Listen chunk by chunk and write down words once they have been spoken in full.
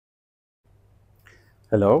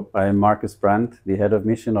Hello, I am Marcus Brandt, the head of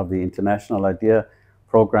mission of the International IDEA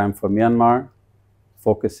program for Myanmar,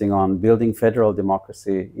 focusing on building federal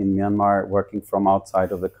democracy in Myanmar, working from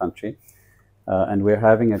outside of the country. And we're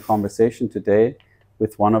having a conversation today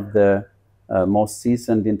with one of the most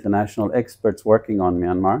seasoned international experts working on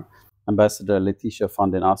Myanmar, Ambassador Laetitia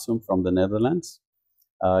Van Den Assum from the Netherlands.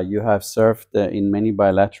 You have served in many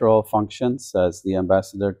bilateral functions as the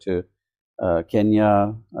ambassador to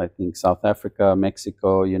Kenya, I think South Africa,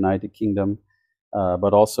 Mexico, United Kingdom,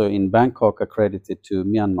 but also in Bangkok, accredited to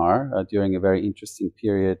Myanmar during a very interesting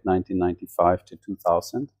period, 1995 to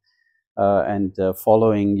 2000.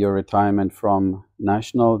 Following your retirement from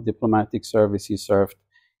national diplomatic service, you served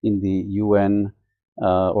in the UN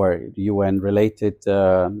or UN-related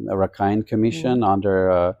Rakhine Commission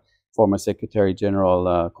under former Secretary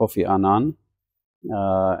General Kofi Annan.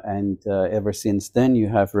 Ever since then, you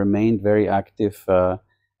have remained very active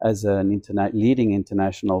as an leading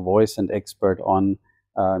international voice and expert on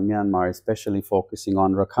Myanmar, especially focusing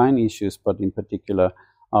on Rakhine issues, but in particular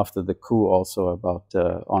after the coup also about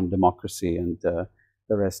on democracy and the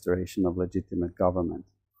restoration of legitimate government.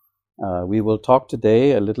 We will talk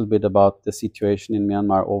today a little bit about the situation in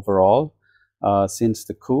Myanmar overall since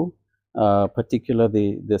the coup,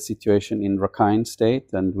 particularly the situation in Rakhine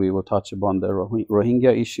State, and we will touch upon the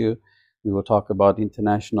Rohingya issue. We will talk about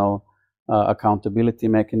international accountability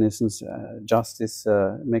mechanisms, justice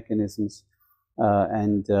mechanisms,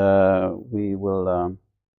 and we will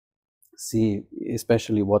see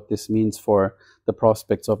especially what this means for the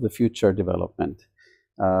prospects of the future development.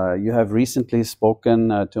 You have recently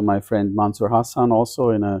spoken to my friend Mansour Hassan also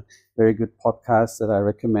in a very good podcast that I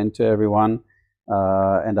recommend to everyone.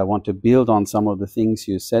 And I want to build on some of the things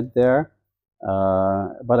you said there.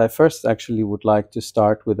 But I first actually would like to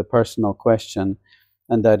start with a personal question,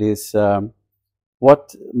 and that is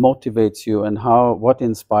what motivates you and what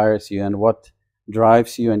inspires you and what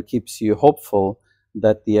drives you and keeps you hopeful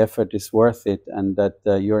that the effort is worth it and that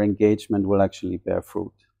your engagement will actually bear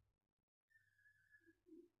fruit?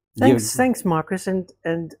 Thanks, Marcus. And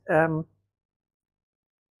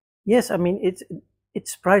yes, I mean, it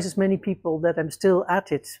surprises many people that I'm still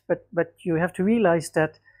at it, but you have to realize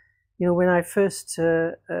that, you know, when I first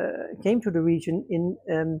came to the region in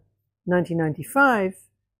 1995,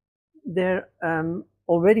 there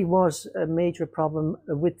already was a major problem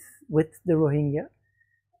with the Rohingya,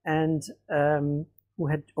 and who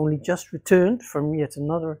had only just returned from yet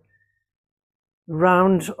another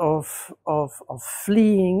round of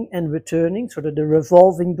fleeing and returning, sort of the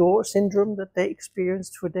revolving door syndrome that they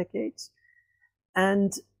experienced for decades.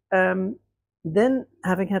 And then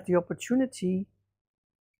having had the opportunity,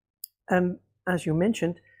 as you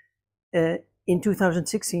mentioned, in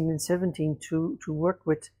 2016 and 17 to work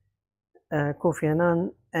with Kofi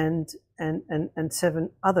Annan and 7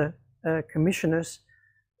 other commissioners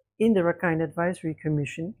in the Rakhine Advisory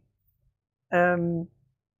Commission, and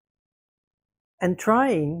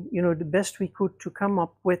trying, you know, the best we could to come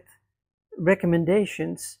up with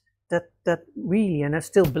recommendations that really, and I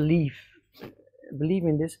still believe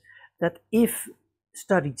in this, that if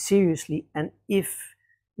studied seriously and if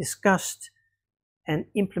discussed and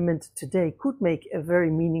implemented today, could make a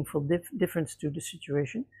very meaningful difference to the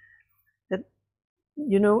situation. That,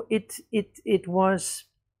 you know, it was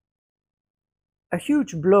a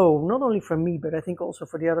huge blow, not only for me, but I think also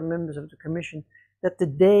for the other members of the Commission, that the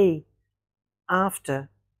day after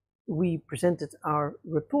we presented our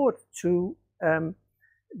report to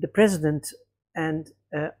the President and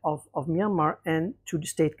of Myanmar and to the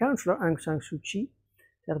State Councillor Aung San Suu Kyi,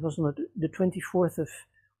 that was on the 24th of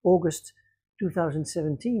August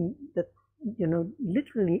 2017, that, you know,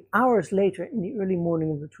 literally hours later in the early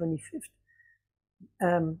morning of the 25th,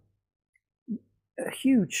 a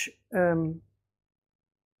huge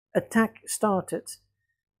attack started,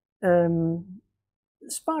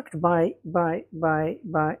 sparked by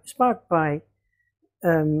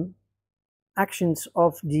actions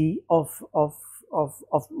of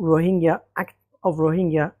Rohingya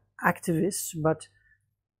activists, but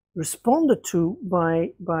responded to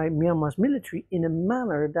by Myanmar's military in a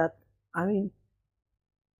manner that, I mean,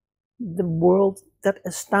 that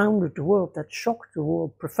astounded the world, that shocked the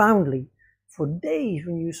world profoundly. For days,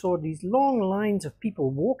 when you saw these long lines of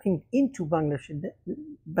people walking into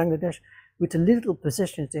Bangladesh with the little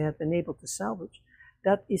possessions they had been able to salvage,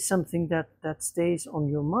 that is something that stays on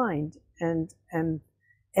your mind. And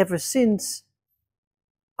ever since,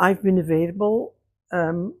 I've been available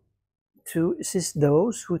to assist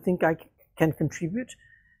those who think I can contribute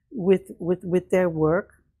with their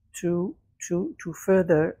work to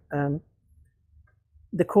further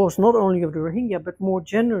the cause not only of the Rohingya, but more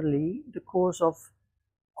generally the cause of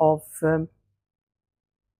of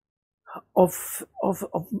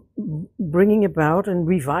bringing about and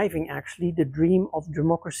reviving actually the dream of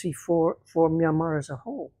democracy for Myanmar as a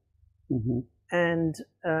whole. Mm-hmm. And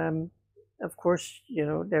of course,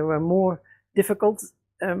 there were more difficult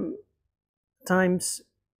times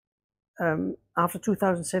after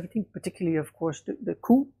 2017, particularly, of course, the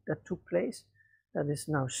coup that took place, that is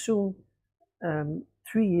now soon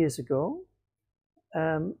 3 years ago,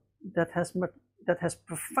 that has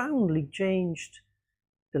profoundly changed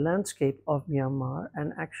the landscape of Myanmar,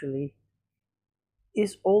 and actually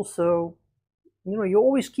is also, you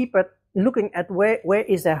always keep looking at where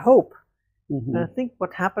is there hope. Mm-hmm. And I think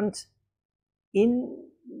what happened in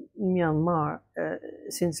Myanmar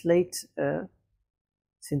since late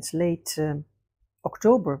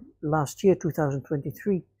October last year,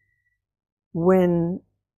 2023, when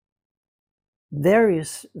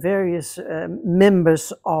various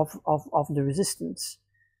members of the resistance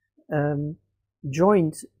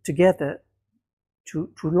joined together to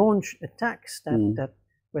launch attacks that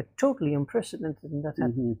were totally unprecedented and that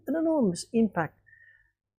had an enormous impact.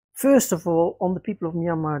 First of all, on the people of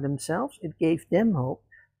Myanmar themselves, it gave them hope,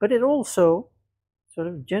 but it also sort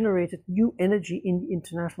of generated new energy in the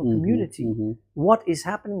international community. What is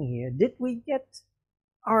happening here? Did we get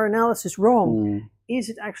our analysis wrong? Is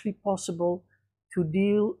it actually possible to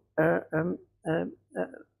deal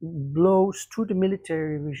blows to the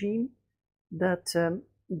military regime that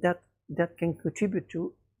can contribute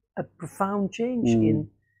to a profound change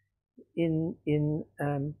in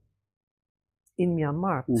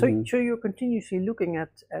Myanmar? So you're continuously looking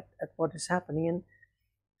at what is happening, and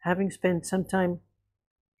having spent some time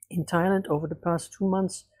in Thailand over the past 2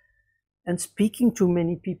 months and speaking to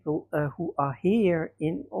many people who are here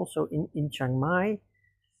also in Chiang Mai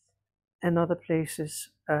and other places,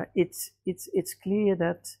 it's clear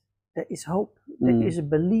that there is hope, there is a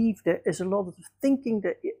belief, there is a lot of thinking,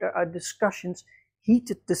 there are discussions,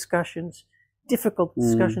 heated discussions, difficult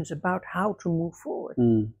discussions about how to move forward.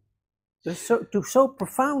 To so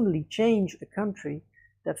profoundly change a country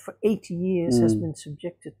that for 80 years has been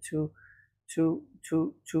subjected to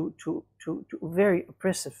very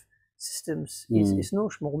oppressive systems is no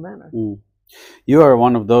small matter. You are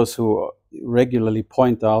one of those who regularly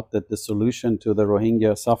point out that the solution to the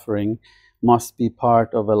Rohingya suffering must be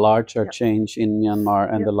part of a larger change in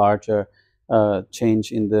Myanmar and a larger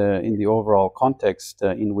change in the overall context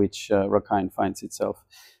in which Rakhine finds itself.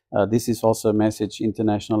 This is also a message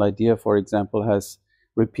International IDEA, for example, has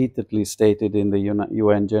repeatedly stated in the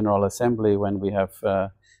UN General Assembly when we have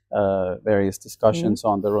various discussions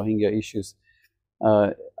on the Rohingya issues.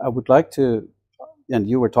 I would like to, and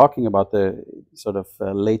you were talking about the sort of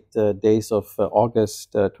late days of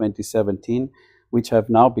August 2017, which have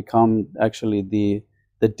now become actually the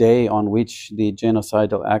day on which the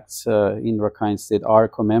genocidal acts in Rakhine State are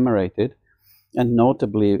commemorated, and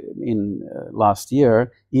notably in last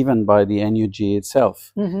year, even by the NUG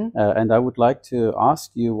itself. And I would like to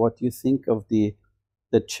ask you what you think of the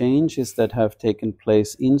changes that have taken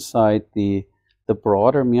place inside the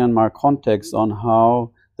broader Myanmar context on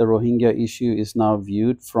how the Rohingya issue is now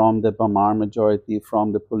viewed from the Bamar majority,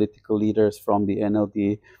 from the political leaders, from the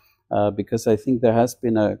NLD, because I think there has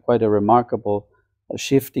been quite a remarkable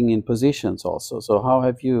shifting in positions also. So how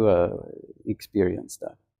have you experienced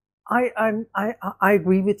that? I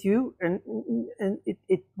agree with you, and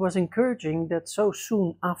it was encouraging that so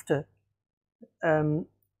soon after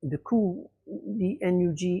the coup, the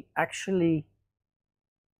NUG actually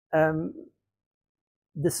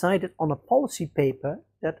decided on a policy paper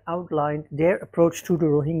that outlined their approach to the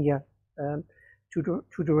Rohingya to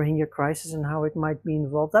the Rohingya crisis and how it might be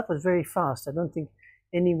involved. That was very fast. I don't think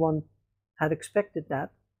anyone had expected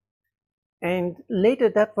that. And later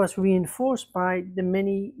that was reinforced by the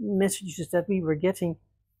many messages that we were getting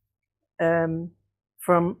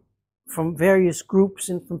from various groups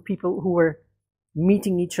and from people who were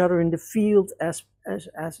meeting each other in the field as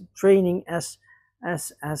training as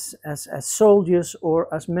soldiers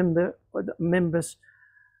or as members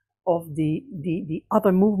of the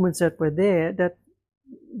other movements that were there, that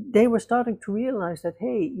they were starting to realize that,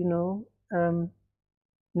 hey,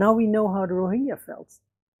 now we know how the Rohingya felt.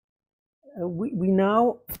 We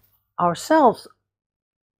now ourselves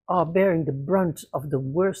are bearing the brunt of the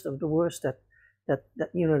worst that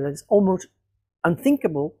is almost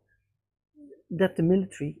unthinkable that the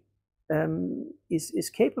military is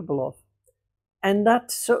capable of, and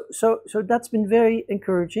so that's been very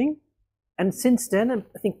encouraging. And since then, and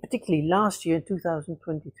I think particularly last year in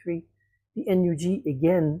 2023, the NUG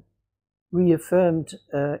again reaffirmed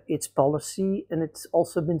its policy, and it's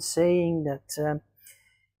also been saying that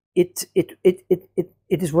it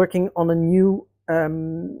is working on a new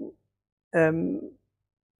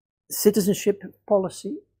citizenship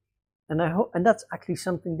policy, and I hope, and that's actually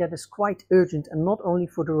something that is quite urgent, and not only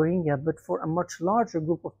for the Rohingya, but for a much larger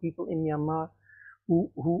group of people in Myanmar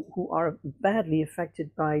who are badly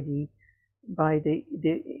affected by the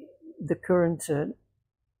current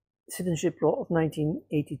citizenship law of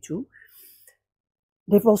 1982.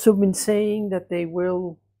 They've also been saying that they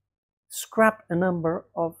will scrap a number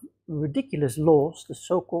of ridiculous laws, the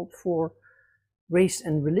so-called 4 race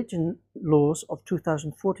and religion laws of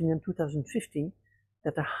 2014 and 2015,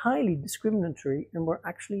 that are highly discriminatory and were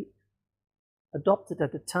actually adopted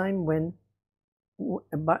at the time when,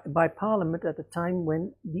 by Parliament, at the time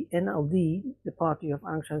when the NLD, the party of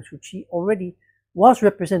Aung San Suu Kyi, already was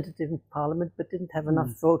representative in Parliament but didn't have enough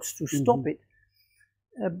votes to stop it.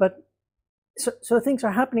 So things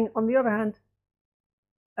are happening. On the other hand,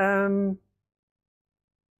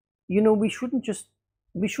 we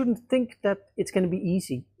shouldn't think that it's going to be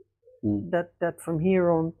easy. That from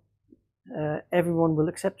here on everyone will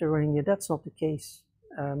accept the Rohingya. That's not the case.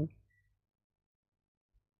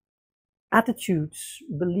 Attitudes,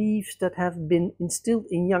 beliefs that have been instilled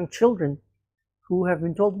in young children who have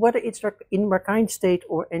been told, whether it's in Rakhine State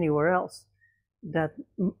or anywhere else, that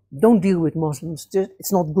don't deal with Muslims,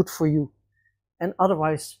 it's not good for you. And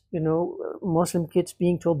otherwise, Muslim kids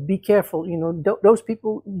being told, be careful, those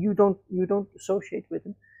people, you don't associate with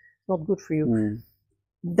them, it's not good for you.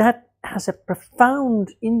 That has a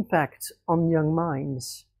profound impact on young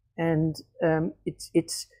minds, and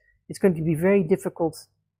it's going to be very difficult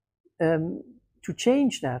to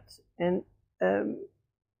change that. And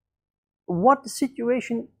what the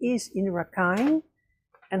situation is in Rakhine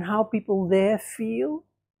and how people there feel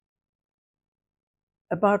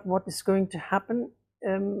about what is going to happen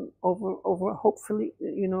over hopefully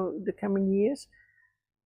the coming years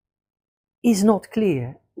is not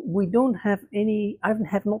clear. We don't have any. I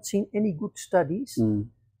have not seen any good studies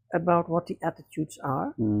about what the attitudes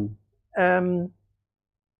are,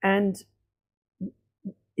 and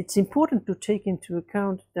it's important to take into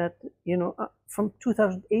account that from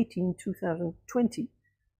 2018 2020,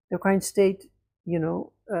 the Rakhine State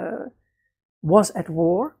was at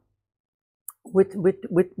war with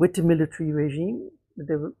the military regime.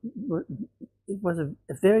 It was a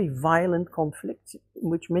very violent conflict in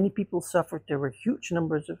which many people suffered. There were huge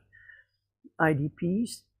numbers of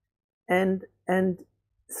IDPs, and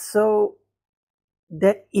so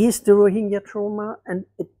that is the Rohingya trauma, and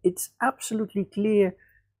it's absolutely clear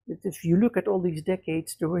that if you look at all these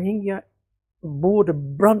decades, the Rohingya bore the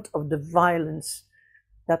brunt of the violence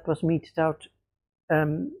that was meted out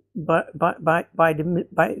by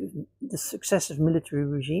the successive military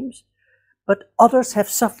regimes, but others have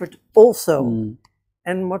suffered also.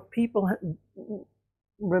 And what people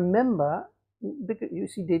remember, because you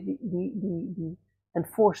see, the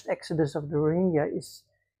enforced exodus of the Rohingya is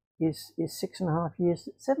 6.5 years,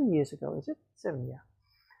 7 years ago, is it? 7 years.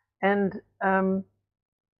 And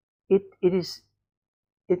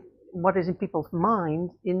what is in people's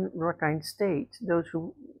mind in Rakhine State, those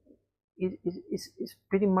who is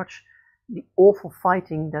pretty much the awful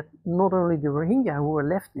fighting that not only the Rohingya who were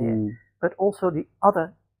left there, but also the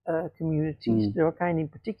other communities, the Rakhine in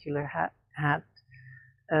particular, had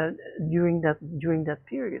during that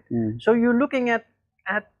period. So you're looking at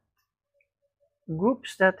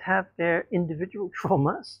groups that have their individual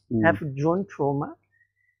traumas, have joint trauma,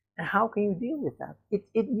 and how can you deal with that?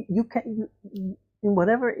 In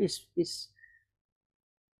whatever is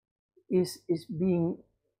being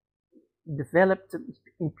developed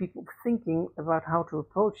in people thinking about how to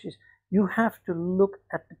approach this, you have to look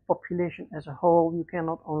at the population as a whole. You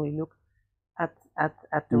cannot only look at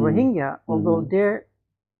the Rohingya, although their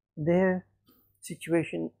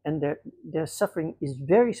situation and their suffering is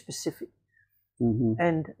very specific.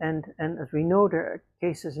 And as we know, there are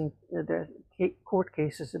cases there are court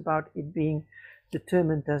cases about it being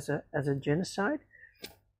determined as a genocide.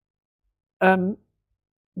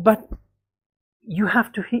 But you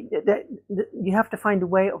have to find a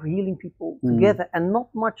way of healing people together, and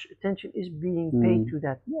not much attention is being paid to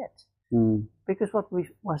that yet. Because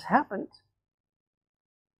what's happened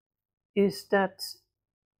is that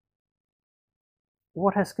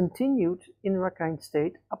what has continued in Rakhine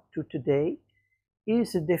State up to today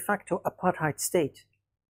is a de facto apartheid state.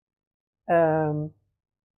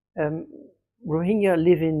 Rohingya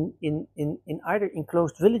live in either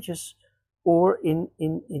enclosed villages or in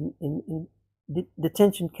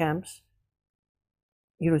detention camps.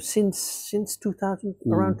 Since 2000,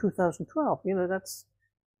 around 2012.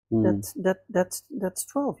 That's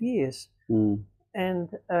 12 years. And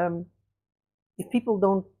if people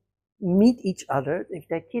don't meet each other, if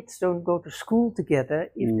their kids don't go to school together,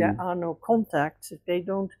 if there are no contacts, if they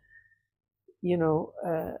don't, you know,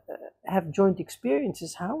 have joint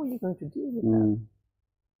experiences, how are you going to deal with that?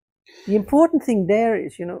 The important thing there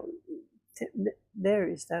is, you know, there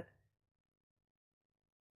is that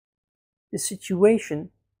the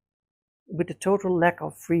situation with the total lack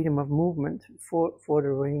of freedom of movement for the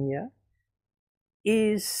Rohingya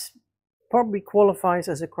is probably qualifies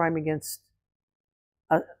as a crime against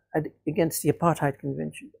the Apartheid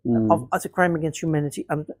Convention, as a crime against humanity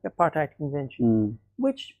under the Apartheid Convention,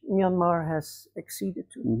 which Myanmar has acceded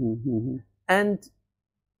to. And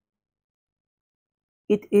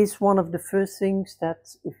it is one of the first things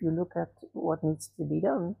that, if you look at what needs to be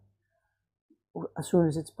done, as soon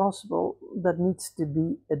as it's possible, that needs to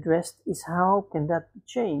be addressed, is how can that be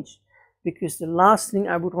changed? Because the last thing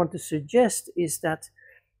I would want to suggest is that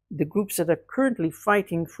the groups that are currently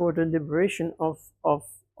fighting for the liberation of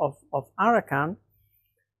Arakan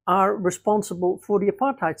are responsible for the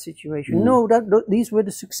apartheid situation. No, these were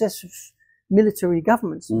the successive military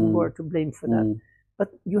governments who were to blame for that. But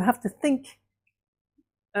you have to think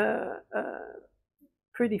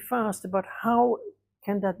pretty fast about how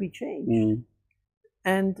can that be changed.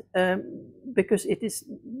 And because it is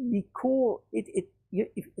the core,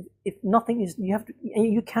 if nothing is, you have to,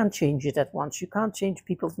 and you can't change it at once. You can't change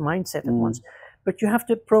people's mindset at once, but you have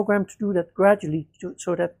to program to do that gradually,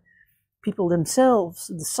 so that people themselves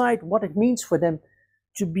decide what it means for them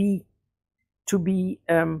to be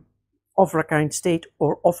of Rakhine State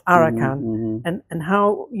or of Arakan, and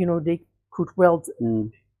how, you know, they could weld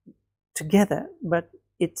together. But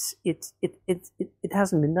it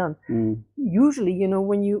hasn't been done. Usually, you know,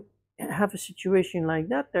 when you have a situation like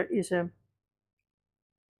that, there is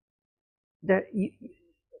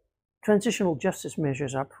transitional justice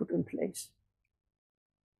measures are put in place.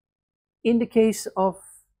 In the case of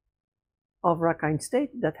Rakhine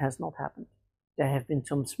State, that has not happened. There have been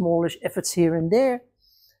some smallish efforts here and there,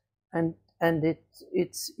 and that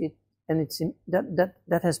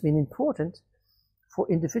has been important for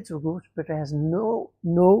individual groups, but there has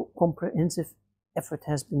no comprehensive effort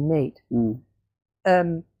has been made,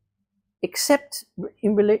 except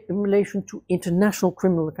in relation to international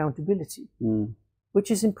criminal accountability, which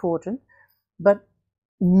is important, but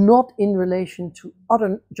not in relation to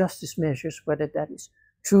other justice measures, whether that is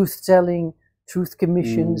truth-telling, truth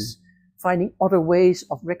commissions, finding other ways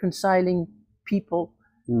of reconciling people,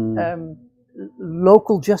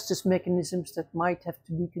 local justice mechanisms that might have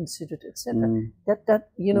to be considered, etc. That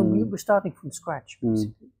you know, we were starting from scratch,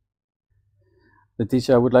 basically.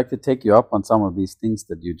 Laetitia, I would like to take you up on some of these things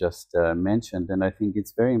that you just mentioned, and I think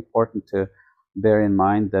it's very important to bear in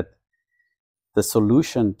mind that the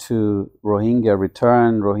solution to Rohingya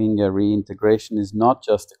return, Rohingya reintegration is not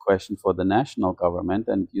just a question for the national government.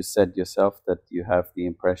 And you said yourself that you have the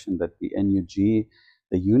impression that the NUG,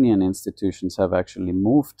 the union institutions, have actually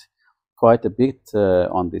moved quite a bit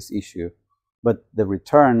on this issue. But the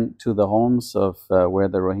return to the homes of where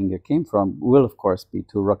the Rohingya came from will, of course, be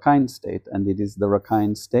to Rakhine State. And it is the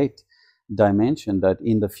Rakhine State dimension that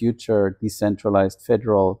in the future decentralized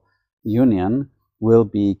federal union will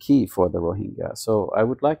be key for the Rohingya. So I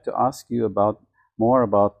would like to ask you more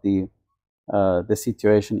about the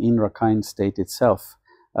situation in Rakhine State itself,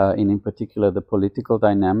 in particular the political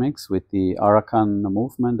dynamics with the Arakan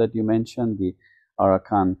movement that you mentioned, the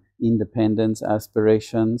Arakan independence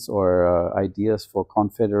aspirations or ideas for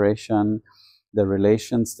confederation, the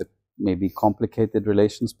relations, the maybe complicated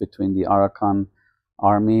relations between the Arakan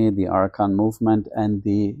army, the Arakan movement, and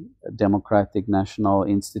the democratic national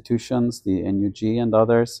institutions, the NUG and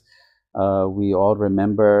others. We all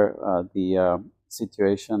remember the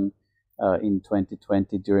situation in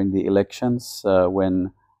 2020 during the elections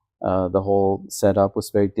when the whole setup was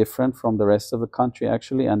very different from the rest of the country,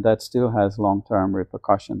 actually, and that still has long-term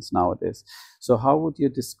repercussions nowadays. So how would you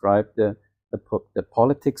describe the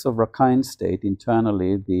politics of Rakhine State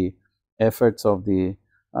internally, the efforts of the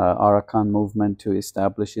Arakan movement to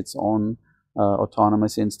establish its own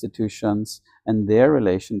autonomous institutions, and their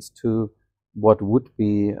relations to what would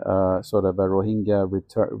be sort of a Rohingya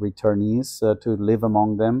returnees to live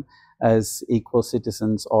among them as equal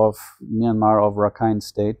citizens of Myanmar, of Rakhine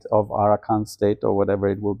State, of Arakan State, or whatever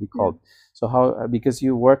it will be called. So how, because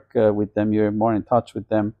you work with them, you're more in touch with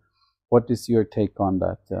them, what is your take on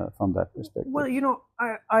that from that perspective? Well, you know,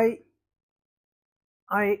 I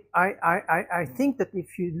think that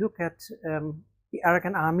if you look at the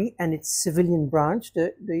Arakan army and its civilian branch,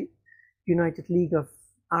 the United League of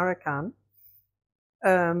Arakan,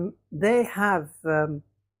 they have,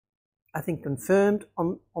 I think, confirmed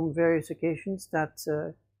on various occasions that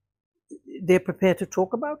they're prepared to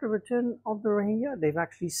talk about the return of the Rohingya. They've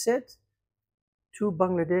actually said to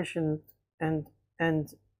Bangladesh and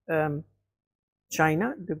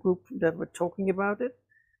China, the group that were talking about it,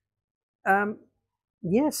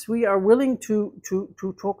 yes, we are willing to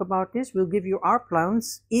talk about this. We'll give you our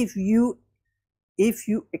plans if you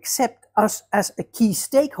accept us as a key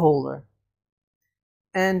stakeholder.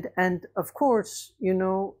 And of course, you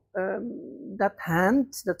know, that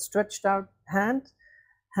hand, that stretched out hand,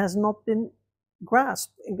 has not been grabbed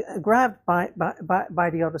by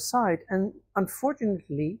the other side. And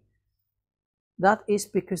unfortunately, that is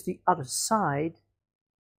because the other side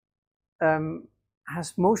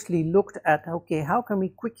has mostly looked at, okay, how can we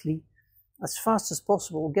quickly, as fast as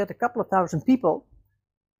possible, get a couple of thousand people,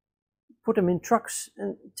 put them in trucks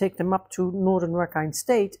and take them up to northern Rakhine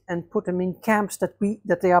State and put them in camps that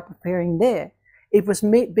they are preparing there. It was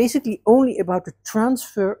basically only about the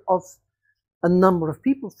transfer of a number of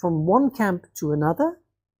people from one camp to another,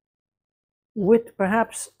 with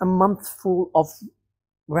perhaps a month full of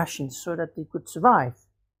rations so that they could survive.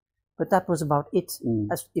 But that was about it,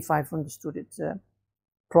 as if I've understood it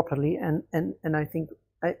properly, and I think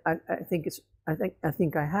I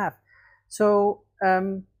think I have. So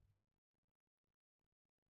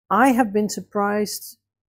I have been surprised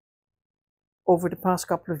over the past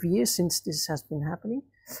couple of years since this has been happening,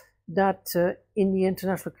 that in the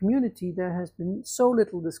international community there has been so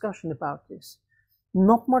little discussion about this.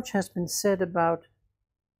 Not much has been said about,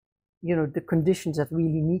 you know, the conditions that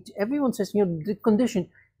really need. Everyone says, you know, the condition,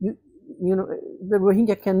 you know, the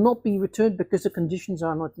Rohingya cannot be returned because the conditions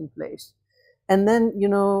are not in place. And then, you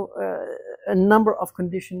know, a number of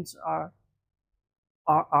conditions are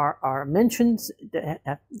mentioned. They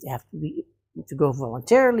have to go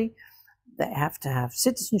voluntarily. They have to have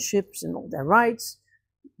citizenships and all their rights.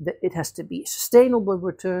 It has to be a sustainable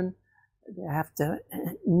return. They have to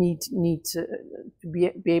need to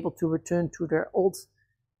be able to return to their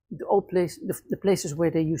the places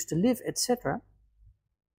where they used to live, etc.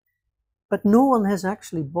 But no one has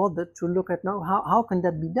actually bothered to look at now how can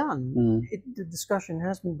that be done. The discussion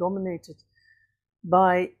has been dominated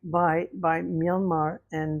by Myanmar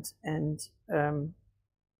and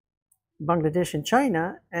Bangladesh and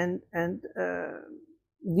China, and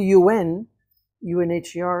the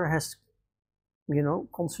UNHCR has, you know,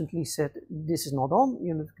 constantly said this is not on,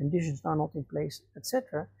 you know, the conditions are not in place,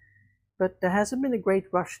 etc. But there hasn't been a great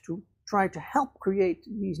rush to try to help create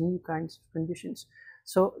these new kinds of conditions.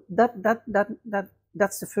 So that's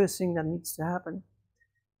the first thing that needs to happen.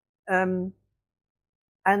 And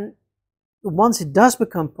once it does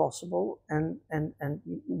become possible, and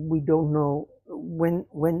we don't know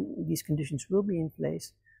when these conditions will be in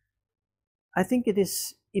place, I think it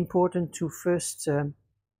is important to first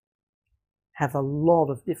have a lot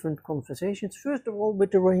of different conversations. First of all,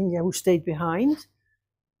 with the Rohingya who stayed behind,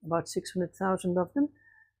 about 600,000 of them,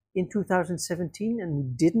 in 2017, and who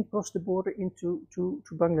didn't cross the border into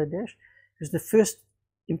Bangladesh, because the first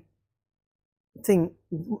thing,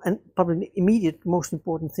 and probably the immediate most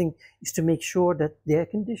important thing, is to make sure that their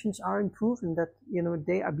conditions are improved and that, you know,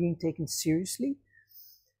 they are being taken seriously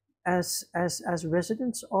as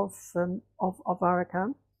residents of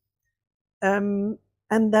Arakan, and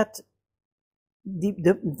that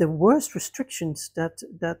the worst restrictions that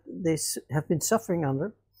they have been suffering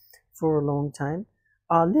under for a long time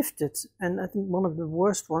are lifted. And I think one of the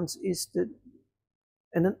worst ones is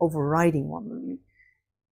and an overriding one really,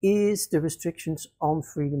 is the restrictions on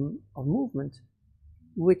freedom of movement,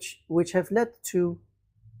 which have led to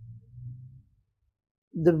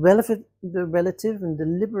the relative and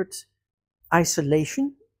deliberate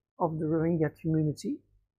isolation of the Rohingya community,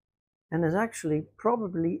 and is actually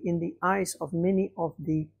probably, in the eyes of many of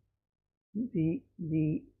the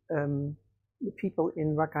people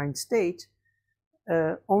in Rakhine State,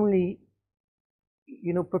 only,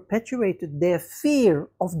 you know, perpetuated their fear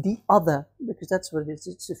of the other, because that's what it is.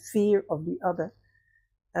 It's a fear of the other,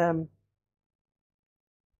 and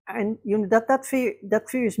you know that fear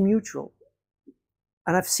is mutual,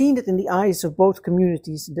 and I've seen it in the eyes of both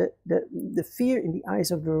communities. The fear in the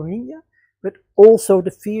eyes of the Rohingya, but also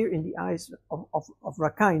the fear in the eyes of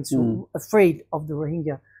Rakhines, who are afraid of the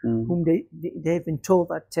Rohingya, whom they've been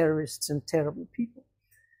told are terrorists and terrible people.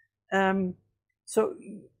 So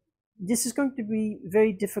this is going to be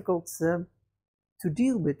very difficult to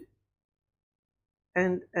deal with,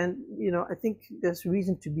 and you know, I think there's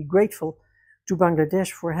reason to be grateful to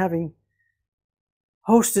Bangladesh for having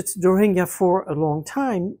hosted the Rohingya for a long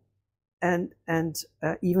time, and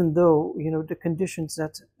even though, you know, the conditions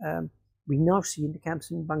that we now see in the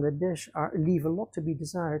camps in Bangladesh leave a lot to be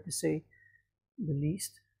desired, to say the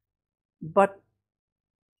least, but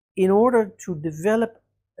in order to develop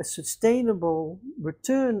a sustainable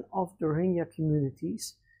return of the Rohingya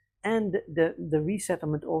communities and the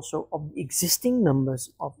resettlement also of the existing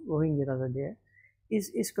numbers of Rohingya that are there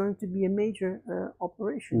is going to be a major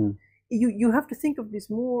operation. You have to think of this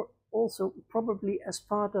more also probably as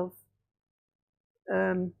part of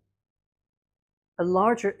a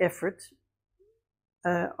larger effort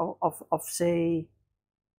of say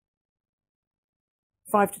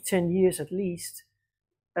 5 to 10 years at least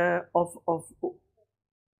of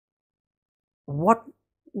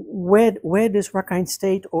where does Rakhine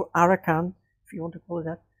State or Arakan, if you want to call it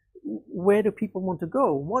that, where do people want to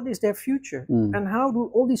go? What is their future? And how do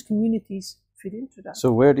all these communities fit into that?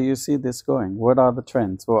 So where do you see this going? What are the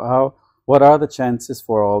trends? Or what are the chances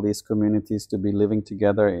for all these communities to be living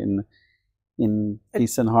together in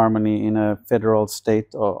peace and harmony in a federal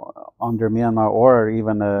state or under Myanmar, or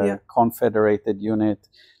even a confederated unit?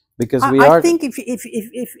 Because I think if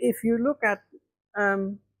you look at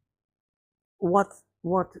what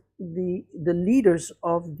the leaders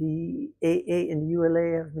of the AA and the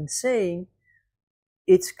ULA have been saying,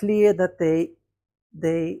 it's clear that they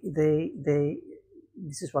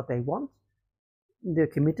this is what they want. They're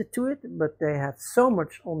committed to it, but they have so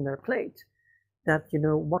much on their plate that, you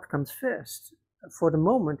know, what comes first? For the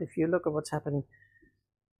moment, if you look at what's happening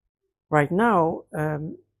right now,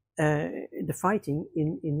 the fighting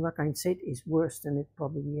in Rakhine State is worse than it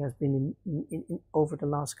probably has been in over the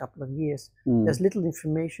last couple of years. There's little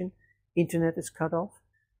information, internet is cut off,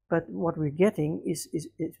 but what we're getting is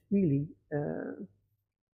really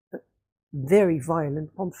very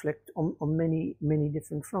violent conflict on many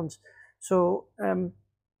different fronts. So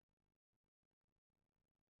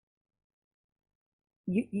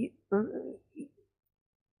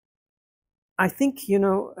I think, you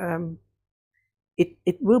know,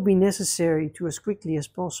 it will be necessary to, as quickly as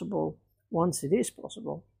possible, once it is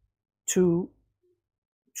possible, to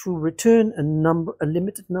return a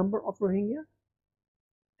limited number of Rohingya,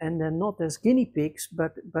 and then not as guinea pigs,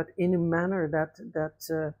 but in a manner that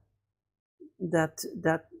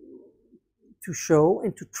to show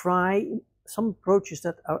and to try some approaches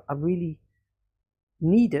that are really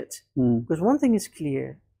needed. Because one thing is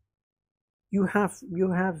clear: you have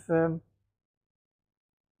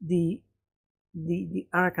the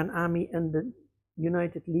Arakan army and the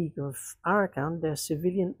United League of Arakan, their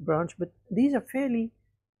civilian branch, but these are fairly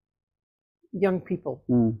young people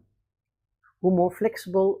who are more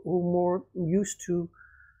flexible, who are more used to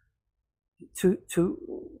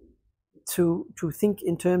think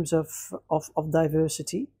in terms of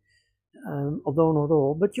diversity, although not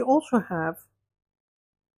all. But you also have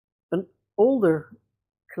an older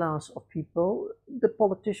class of people, the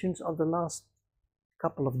politicians of the last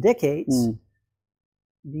couple of decades,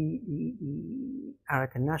 the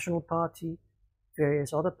Arakan National Party,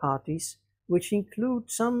 various other parties, which include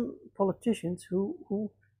some politicians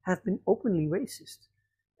who have been openly racist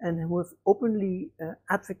and who have openly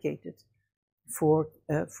advocated for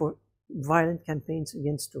violent campaigns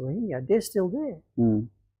against the Rohingya. They're still there,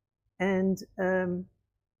 and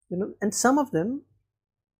you know, and some of them,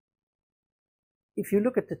 if you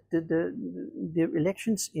look at the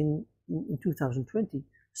elections in 2020,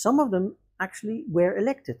 some of them actually were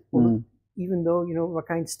elected, even though, you know,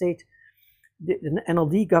 Rakhine State, the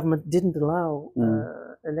NLD government didn't allow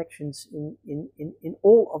elections in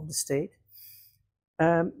all of the state,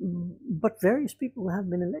 but various people have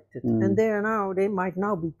been elected, and they might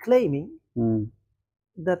now be claiming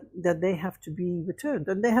that they have to be returned,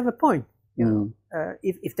 and they have a point. You know,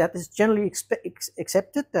 if that is generally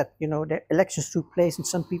accepted, that, you know, the elections took place and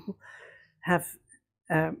some people have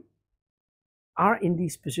are in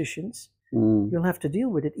these positions, you'll have to deal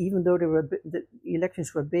with it, even though the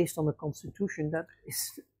elections were based on a constitution that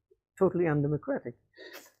is totally undemocratic.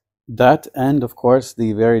 That, and of course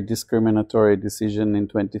the very discriminatory decision in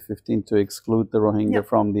 2015 to exclude the Rohingya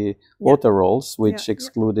from the voter rolls, which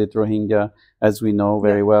excluded Rohingya, as we know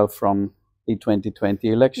very well, from the 2020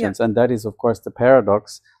 elections. And that is, of course, the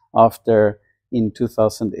paradox after, in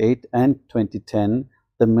 2008 and 2010,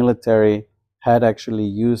 the military had actually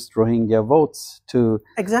used Rohingya votes to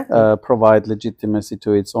provide legitimacy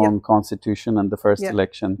to its own constitution and the first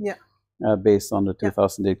election based on the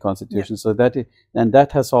 2008 constitution. So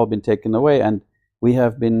that has all been taken away. And we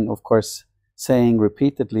have been, of course, saying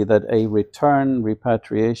repeatedly that a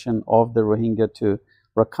repatriation of the Rohingya to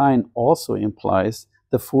Rakhine also implies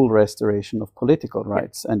the full restoration of political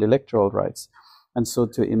rights and electoral rights. And so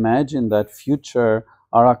to imagine that future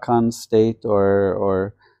Arakan state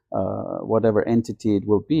or whatever entity it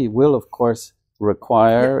will be, will of course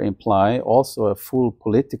require, imply also a full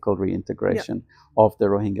political reintegration of the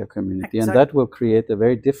Rohingya community. And that will create a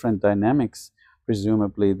very different dynamics,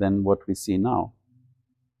 presumably, than what we see now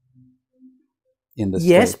in the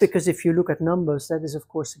Yes, state. because if you look at numbers, that is of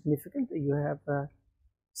course significant. You have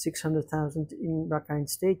 600,000 in Rakhine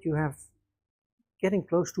State. You have getting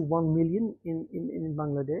close to 1 million in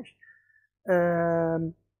Bangladesh.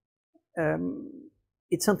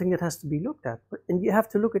 It's something that has to be looked at, and you have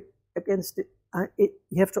to look at against it.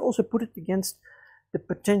 You have to also put it against the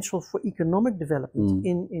potential for economic development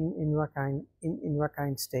in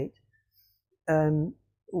Rakhine State,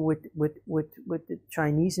 with the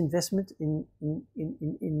Chinese investment in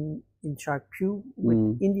Charkpyu,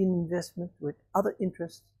 with Indian investment, with other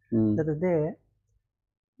interests that are there.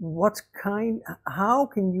 How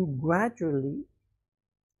can you gradually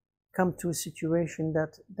come to a situation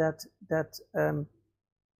that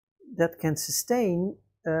can sustain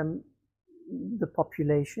the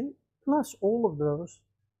population, plus all of those,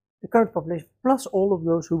 the current population, plus all of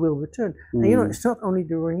those who will return. And you know, it's not only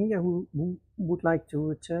the Rohingya who would like to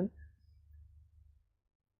return.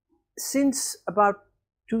 Since about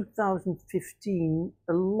 2015,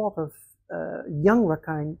 a lot of young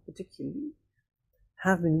Rakhine, particularly,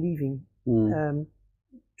 have been leaving to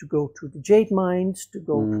go to the jade mines, to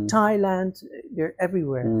go to Thailand. They're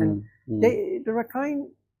everywhere, and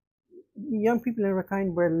the young people in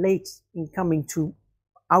Rakhine were late in coming to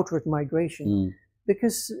outward migration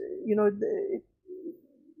because you know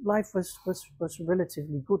life was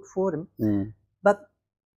relatively good for them, but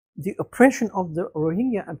the oppression of the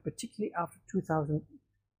Rohingya, and particularly after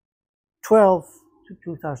 2012 to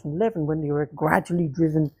 2011, when they were gradually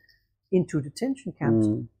driven into detention camps,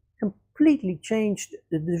 completely changed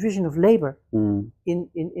the division of labor in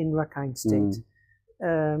Rakhine State.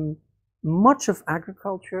 Much of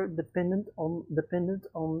agriculture dependent on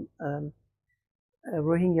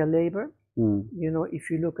Rohingya labor. You know,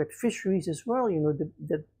 if you look at fisheries as well, you know,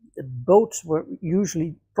 the boats were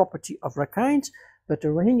usually property of Rakhines, but the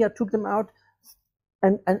Rohingya took them out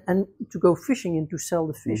and to go fishing and to sell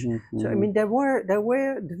the fish. So I mean, there were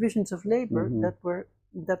divisions of labor that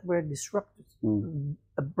were disrupted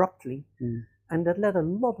abruptly, and that led a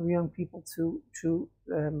lot of young people to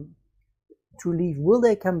leave. Will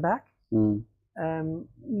they come back?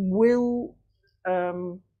 Will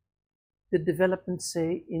the development,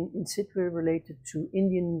 say, in Sittwe related to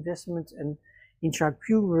Indian investment and in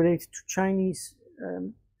Charkpyu related to Chinese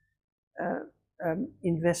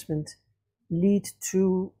investment lead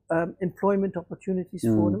to employment opportunities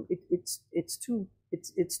for them? It's too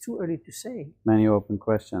early to say. Many open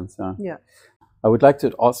questions. Yeah. I would like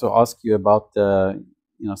to also ask you about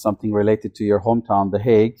something related to your hometown, The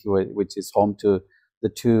Hague, which is home to the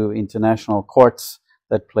two international courts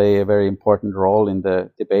that play a very important role in the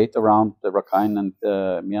debate around the Rakhine and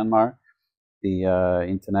Myanmar. The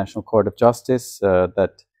International Court of Justice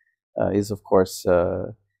that is, of course,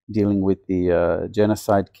 dealing with the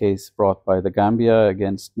genocide case brought by the Gambia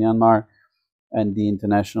against Myanmar, and the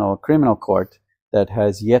International Criminal Court that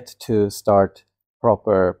has yet to start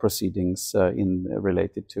proper proceedings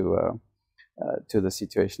related to the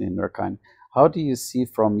situation in Rakhine. How do you see,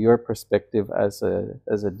 from your perspective as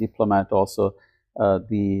a diplomat, also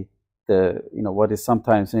what is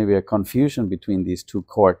sometimes maybe a confusion between these two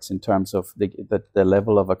courts in terms of the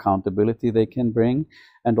level of accountability they can bring,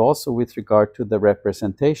 and also with regard to the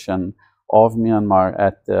representation of Myanmar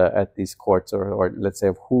at these courts, or let's say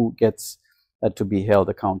of who gets to be held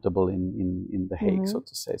accountable in The Hague, so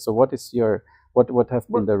to say. So what is what have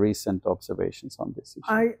been the recent observations on this issue?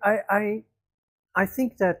 I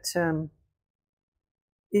think that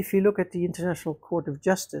if you look at the International Court of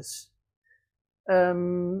Justice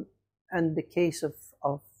and the case of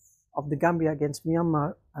the Gambia against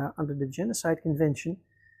Myanmar under the Genocide Convention,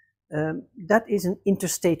 that is an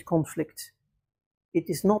interstate conflict. It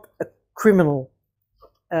is not a criminal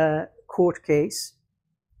court case.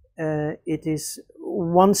 It is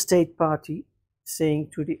one state party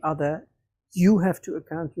saying to the other, you have to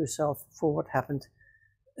account yourself for what happened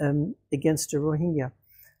against the Rohingya.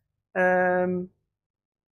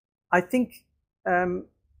 I think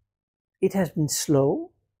it has been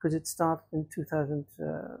slow because it started in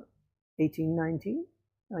 2018, 19,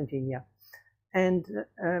 yeah,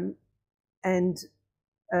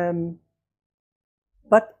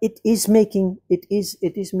 but it is making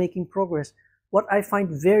progress. What I find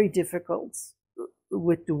very difficult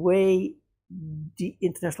with the way the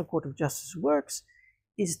International Court of Justice works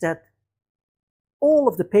is that all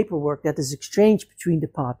of the paperwork that is exchanged between the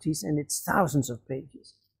parties, and it's thousands of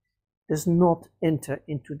pages, does not enter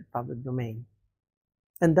into the public domain.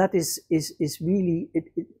 and that is really,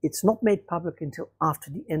 it's not made public until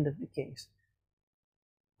after the end of the case.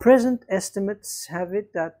 Present estimates have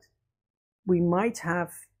it that we might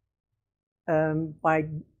have by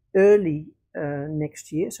early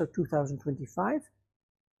next year, so 2025,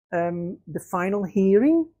 the final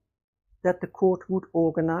hearing that the court would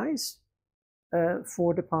organize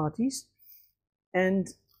for the parties,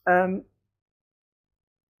 and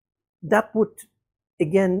that would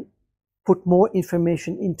again put more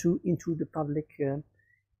information into the public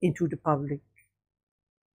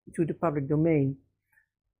domain.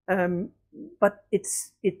 But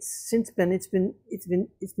it's since then it's been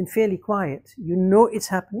fairly quiet. You know it's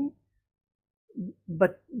happening,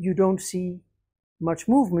 but you don't see much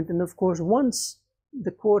movement. And of course, once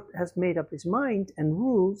the court has made up its mind and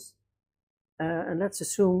rules, and let's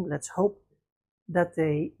hope that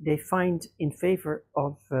they find in favor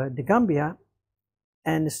of the Gambia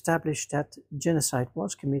and establish that genocide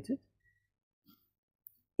was committed,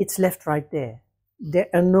 it's left right there. There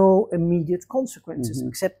are no immediate consequences,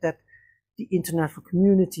 except that the international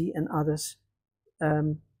community and others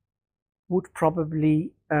would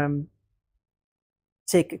probably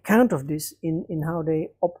take account of this in how they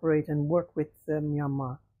operate and work with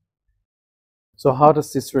Myanmar. So how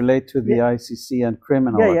does this relate to the ICC and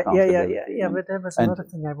criminal accountability? Yeah, but that was another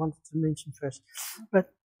thing I wanted to mention first.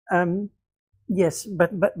 But yes,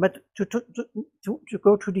 but to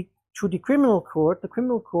go to the criminal court, the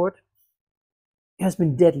criminal court has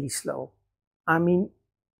been deadly slow. I mean,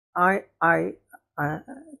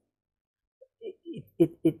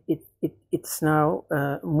 it's now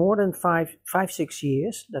more than 5-6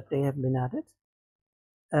 years that they have been at it,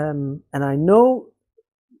 and I know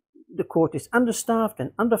the court is understaffed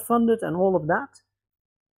and underfunded and all of that,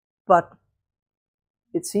 but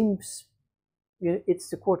it seems it's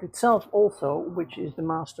the court itself also which is the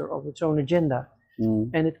master of its own agenda,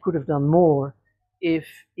 and it could have done more if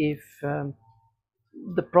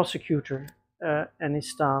the prosecutor and his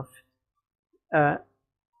staff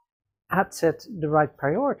had set the right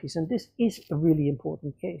priorities, and this is a really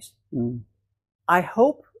important case. I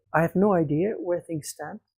hope, I have no idea where things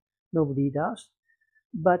stand, nobody does,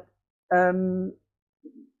 but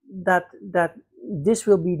that this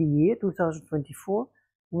will be the year 2024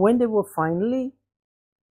 when they will finally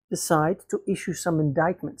decide to issue some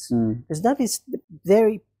indictments, because that is the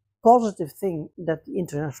very positive thing that the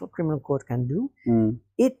International Criminal Court can do.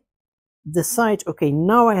 It decides, okay,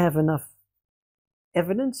 now I have enough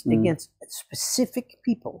evidence against specific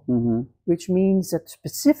people, which means that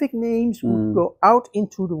specific names would go out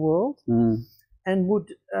into the world and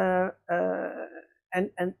would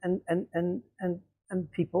and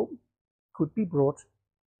people could be brought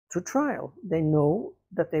to trial. They know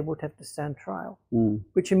that they would have to stand trial,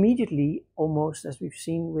 which immediately, almost as we've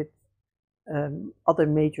seen with other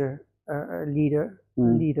major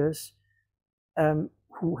leaders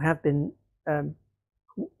who have been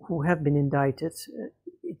indicted,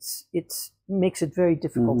 it makes it very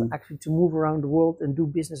difficult actually to move around the world and do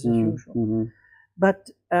business as usual. But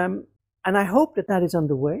and I hope that is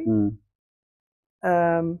underway.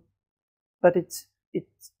 But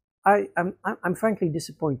I'm frankly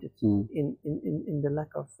disappointed in the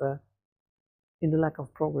lack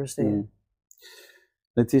of progress there.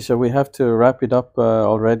 Laetitia, we have to wrap it up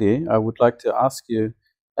already. I would like to ask you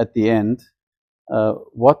at the end,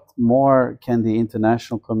 what more can the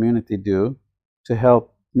international community do to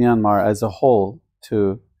help Myanmar as a whole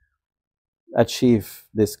to achieve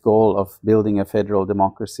this goal of building a federal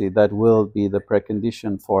democracy that will be the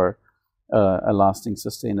precondition for a lasting,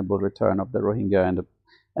 sustainable return of the Rohingya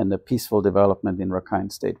and the peaceful development in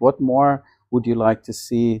Rakhine State? What more would you like to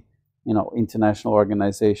see, international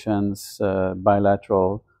organizations,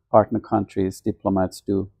 bilateral partner countries, diplomats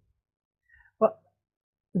do? Well,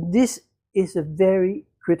 this is a very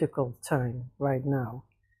critical time right now.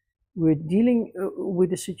 We're dealing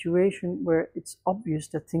with a situation where it's obvious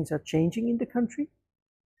that things are changing in the country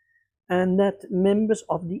and that members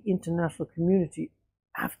of the international community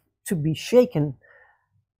have to be shaken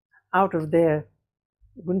out of their,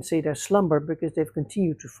 I wouldn't say their slumber because they've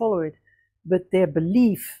continued to follow it, but their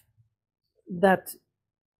belief that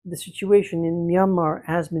the situation in Myanmar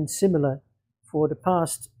has been similar for the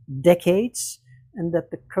past decades and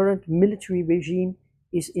that the current military regime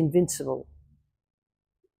is invincible.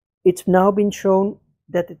 It's now been shown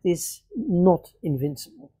that it is not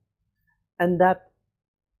invincible, and that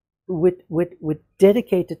with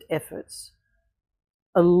dedicated efforts,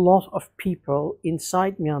 a lot of people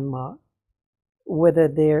inside Myanmar, whether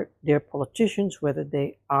they're politicians, whether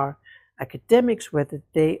they are academics, whether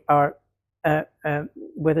they are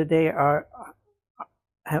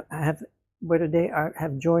have whether they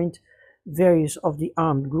have joined various of the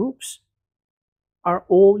armed groups, are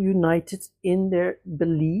all united in their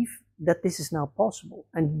belief that this is now possible.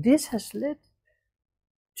 And this has led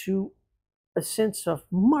to a sense of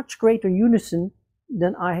much greater unison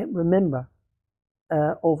than I remember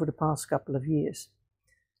over the past couple of years.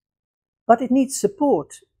 But it needs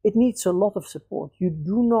support. It needs a lot of support. You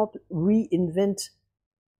do not reinvent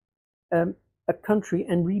a country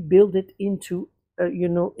and rebuild it into,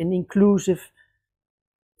 an inclusive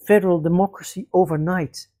federal democracy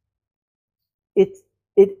overnight.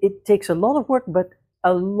 It takes a lot of work, but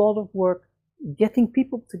a lot of work getting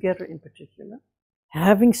people together in particular,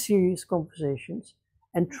 having serious conversations,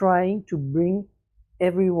 and trying to bring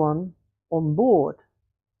everyone on board.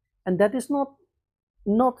 And that is not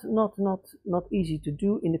easy to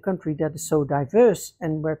do in a country that is so diverse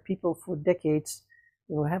and where people for decades,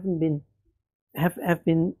 have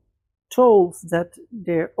been told that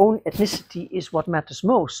their own ethnicity is what matters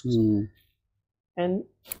most. And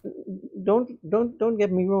don't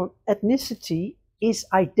get me wrong, ethnicity is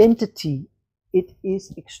identity. It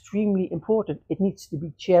is extremely important. It needs to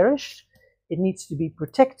be cherished. It needs to be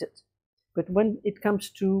protected. But when it comes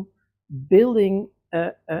to building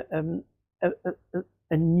a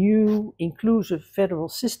new inclusive federal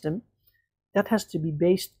system, that has to be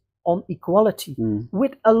based on equality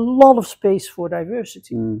with a lot of space for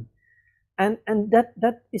diversity. And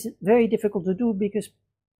that is very difficult to do because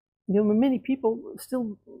many people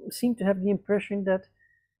still seem to have the impression that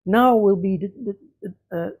now will be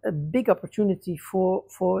a big opportunity for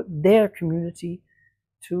their community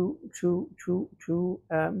to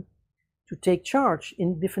take charge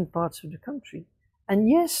in different parts of the country. And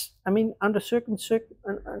yes, I mean, under circumstances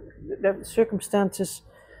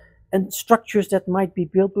and structures that might be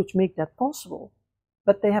built which make that possible,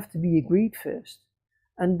 but they have to be agreed first.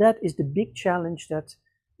 And that is the big challenge that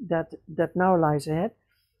now lies ahead.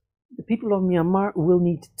 The people of Myanmar will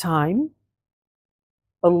need time,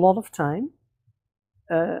 a lot of time.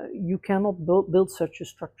 You cannot build such a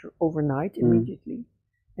structure overnight, immediately.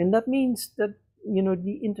 And that means that,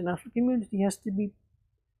 the international community has to be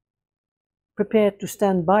prepared to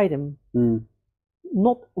stand by them,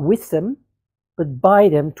 not with them, but by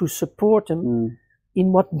them, to support them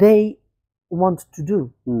in what they want to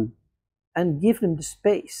do, and give them the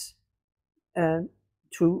space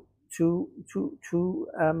to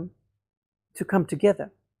come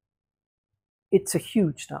together. It's a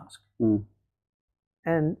huge task, and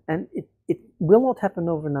it will not happen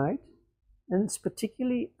overnight. And it's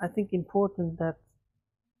particularly, I think, important that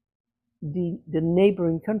the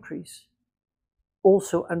neighboring countries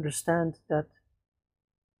also understand that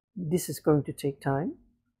this is going to take time,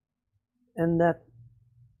 and that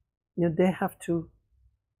they have to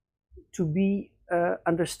be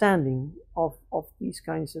understanding of these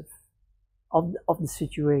kinds of the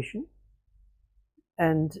situation,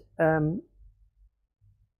 and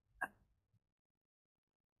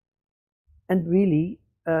really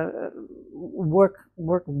work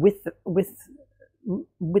with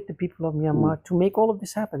the people of Myanmar to make all of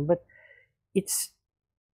this happen. But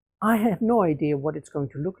I have no idea what it's going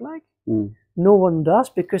to look like. No one does,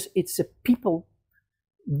 because it's a people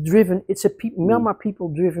driven, Myanmar people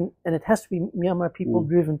driven, and it has to be Myanmar people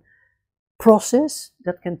driven process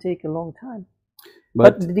that can take a long time.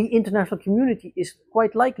 But the international community is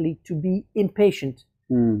quite likely to be impatient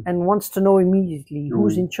and wants to know immediately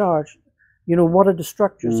who's in charge, what are the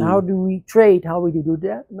structures, how do we trade, how we do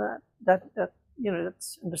that,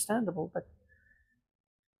 that's understandable. But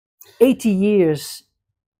 80 years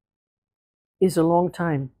is a long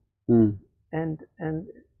time, and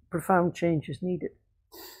profound change is needed.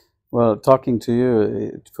 Well, talking to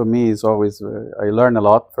you, for me, is always, I learn a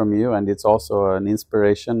lot from you, and it's also an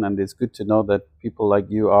inspiration, and it's good to know that people like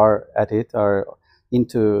you are at it, are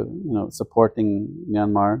into, supporting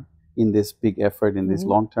Myanmar in this big effort, in this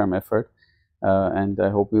long-term effort. And I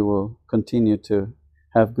hope we will continue to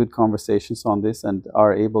have good conversations on this and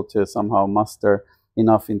are able to somehow muster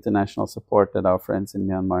enough international support that our friends in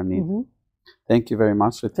Myanmar need. Thank you very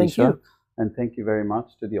much, Laetitia. Thank you. And thank you very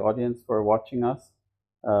much to the audience for watching us.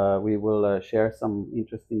 We will share some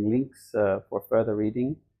interesting links for further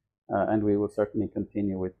reading, and we will certainly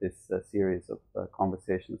continue with this series of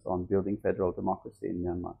conversations on building federal democracy in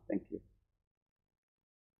Myanmar. Thank you.